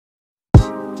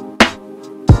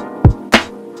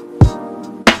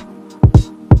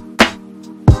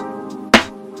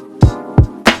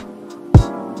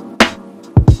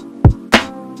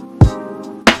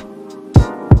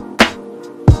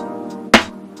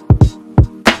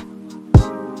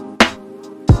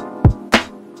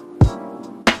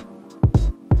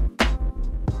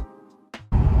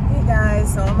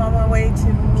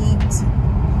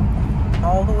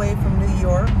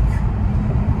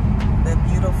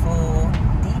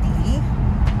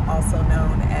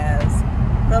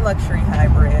luxury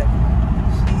hybrid.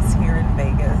 She's here in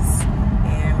Vegas,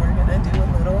 and we're gonna do a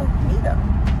little meetup.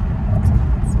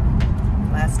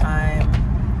 Last time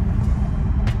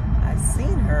I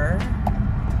seen her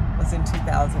was in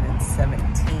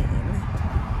 2017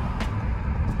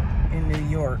 in New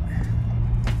York.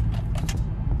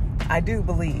 I do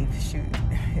believe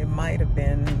it might have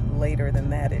been later than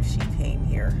that if she came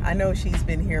here. I know she's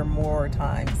been here more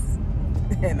times,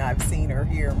 and I've seen her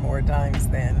here more times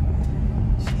than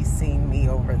she's seen me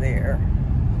over there.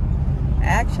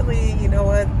 Actually, you know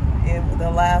what? The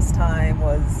last time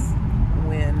was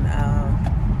when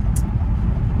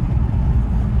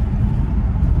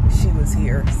she was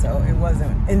here. So it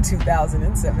wasn't in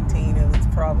 2017. It was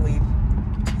probably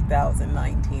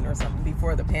 2019 or something,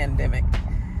 before the pandemic.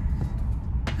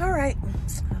 All right,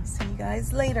 I'll see you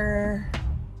guys later.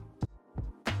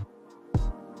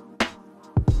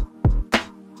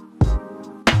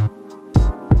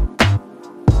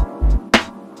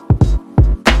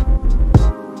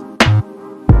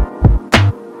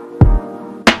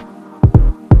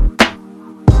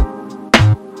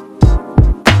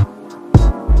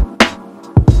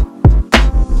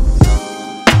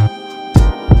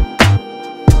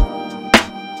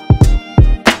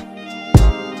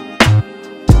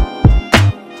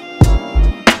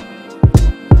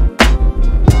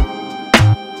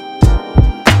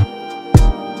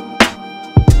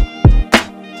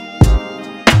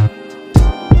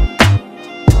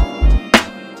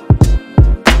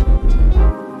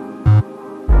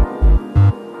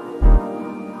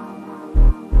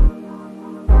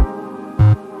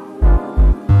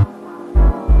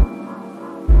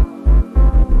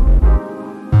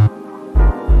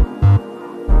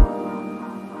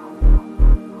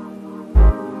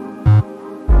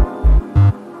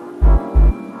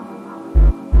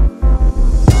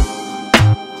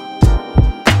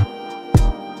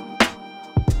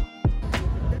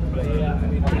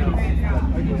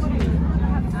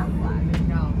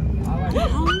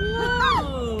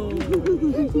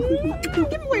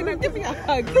 Give me a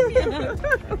hug.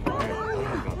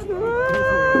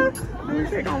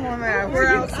 We're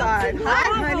outside. Hi,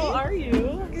 honey. How are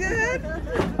you? Good.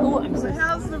 So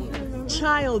how's the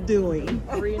child doing?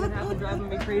 3.5 and driving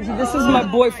me crazy. This is my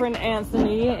boyfriend,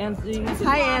 Anthony.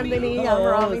 Hi, Anthony. I'm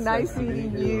Romi. Nice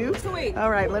meeting you. So wait. All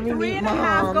right, let me meet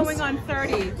Moms. 3.5 going on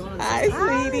 30. Hi,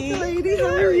 sweetie. Hi, sweetie. How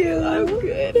are you? I'm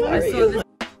good. How are you?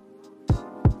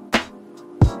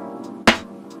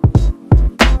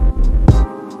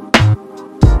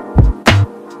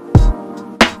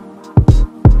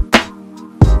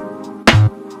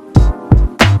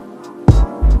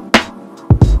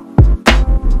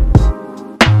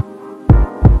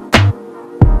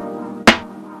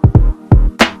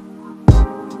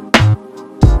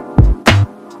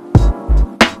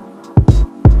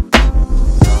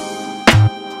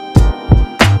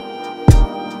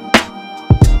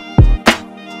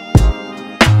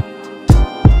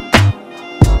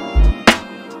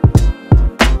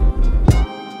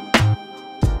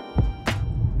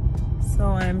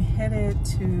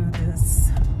 To this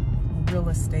real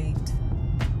estate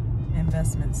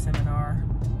investment seminar.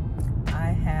 I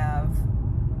have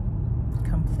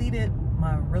completed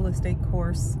my real estate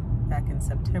course back in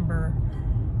September,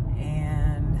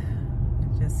 and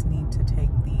I just need to take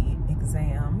the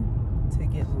exam to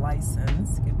get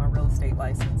licensed, get my real estate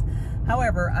license.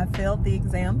 However, I failed the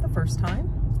exam the first time,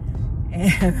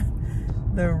 and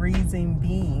the reason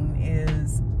being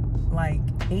is like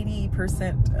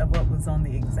 80% of what was on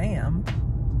the exam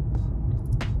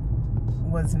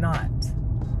was not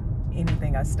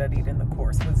anything I studied in the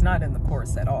course, was not in the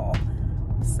course at all.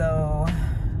 So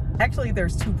actually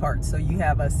there's two parts. So you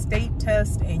have a state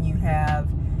test and you have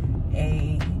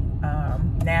a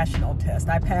national test.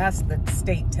 I passed the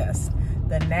state test.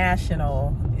 The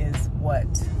national is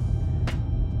what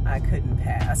I couldn't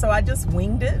pass. So I just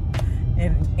winged it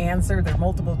and answered their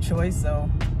multiple choice. So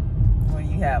well,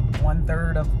 you have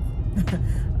 1/3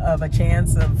 of a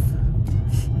chance of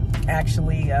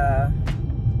actually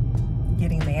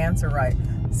getting the answer right.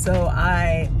 So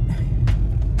I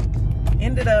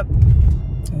ended up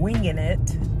winging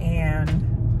it, and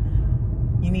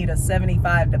you need a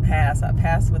 75 to pass. I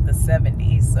passed with a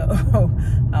 70, so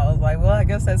I was like, well, I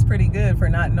guess that's pretty good for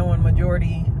not knowing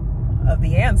majority of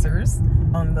the answers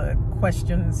on the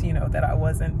questions, you know, that I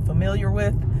wasn't familiar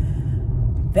with,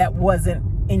 that wasn't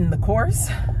in the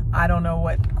course. I don't know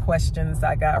what questions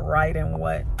I got right and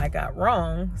what I got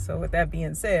wrong. So with that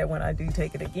being said, when I do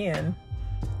take it again,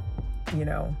 you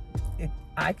know,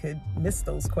 I could miss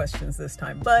those questions this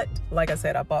time. But like I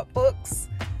said, I bought books,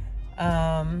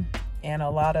 and a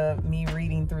lot of me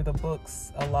reading through the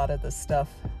books, a lot of the stuff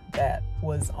that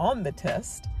was on the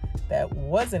test that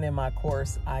wasn't in my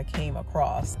course I came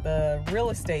across. The real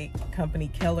estate company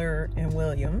Keller and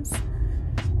Williams,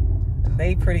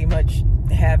 they pretty much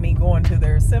have me going to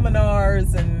their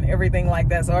seminars and everything like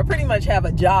that. So I pretty much have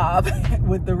a job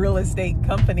with the real estate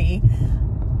company,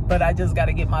 but I just got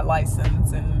to get my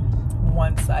license. And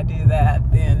once I do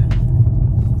that, then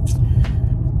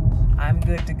I'm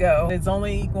good to go. It's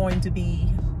only going to be,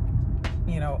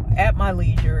 you know, at my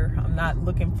leisure. I'm not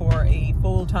looking for a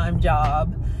full-time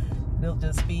job. It'll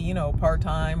just be, you know,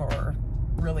 part-time, or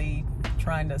really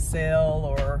trying to sell,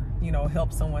 or, you know,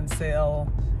 help someone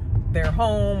sell their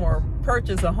home or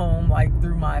purchase a home, like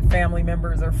through my family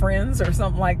members or friends or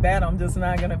something like that. I'm just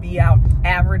not going to be out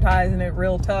advertising it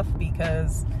real tough,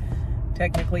 because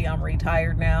technically I'm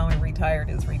retired now, and retired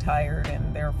is retired,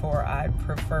 and therefore I'd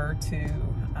prefer to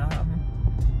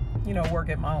you know, work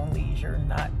at my own leisure,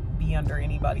 not be under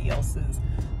anybody else's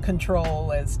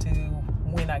control as to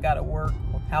when I gotta work,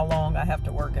 how long I have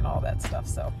to work, and all that stuff.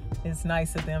 So it's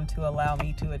nice of them to allow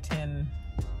me to attend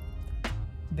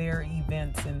their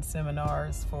events and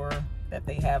seminars that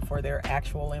they have for their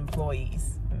actual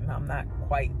employees. And I'm not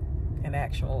quite an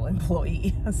actual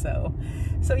employee. So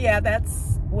yeah,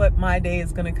 that's what my day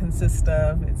is going to consist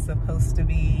of. It's supposed to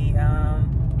be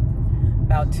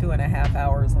about 2.5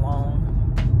 hours long.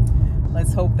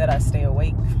 Let's hope that I stay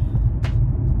awake,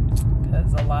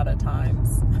 because a lot of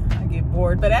times I get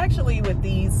bored. But actually, with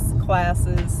these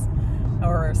classes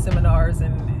or seminars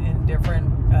and different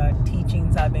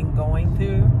teachings I've been going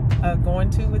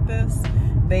to with this,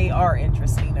 they are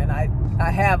interesting, and I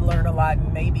have learned a lot,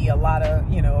 and maybe a lot of,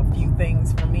 you know, a few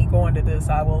things from me going to this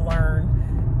I will learn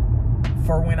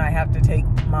for when I have to take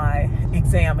my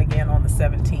exam again on the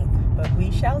 17th. But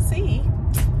we shall see.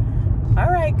 All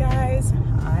right, guys,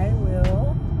 I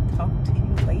will talk to you